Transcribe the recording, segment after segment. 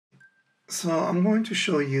So I'm going to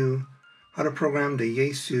show you how to program the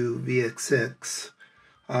Yaesu VX-6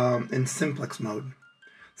 in Simplex mode.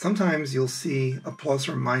 Sometimes you'll see a plus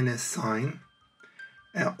or minus sign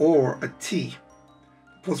or a T.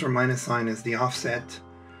 Plus or minus sign is the offset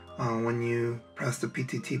when you press the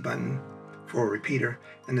PTT button for a repeater,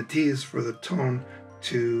 and the T is for the tone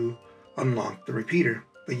to unlock the repeater.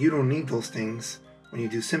 But you don't need those things when you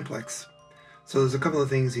do Simplex. So there's a couple of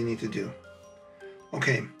things you need to do.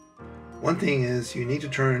 Okay. One thing is you need to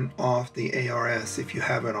turn off the ARS if you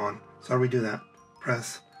have it on. So how do we do that?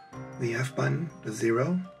 Press the F button, the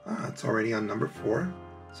 0. It's already on number 4.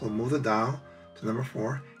 So move the dial to number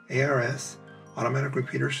 4. ARS, automatic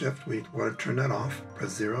repeater shift. We want to turn that off.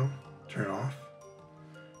 Press 0, turn it off.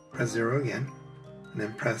 Press 0 again, and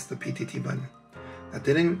then press the PTT button. That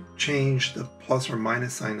didn't change the plus or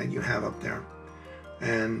minus sign that you have up there.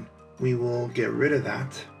 And we will get rid of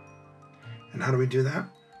that. And how do we do that?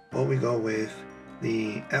 Well, we go with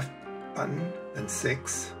the F button, then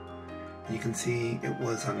 6. You can see it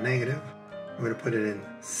was on negative. I'm going to put it in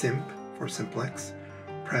Simp for Simplex.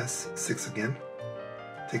 Press 6 again.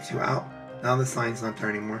 Takes you out. Now the sign's not there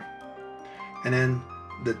anymore. And then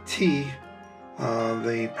the T,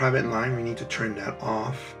 the private line, we need to turn that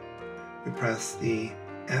off. We press the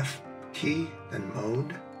F key, then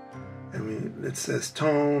mode. And it says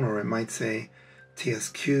tone, or it might say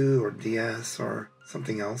TSQ or DS or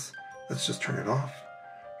something else. Let's just turn it off.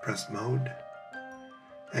 Press mode.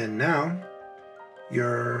 And now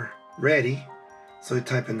you're ready. So you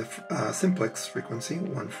type in the Simplex frequency,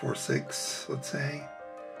 146, let's say,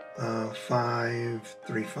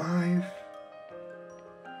 535.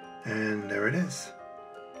 And there it is.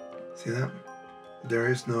 See that? There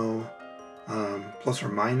is no plus or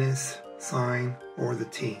minus sign or the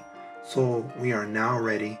T. So we are now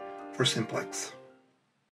ready for Simplex.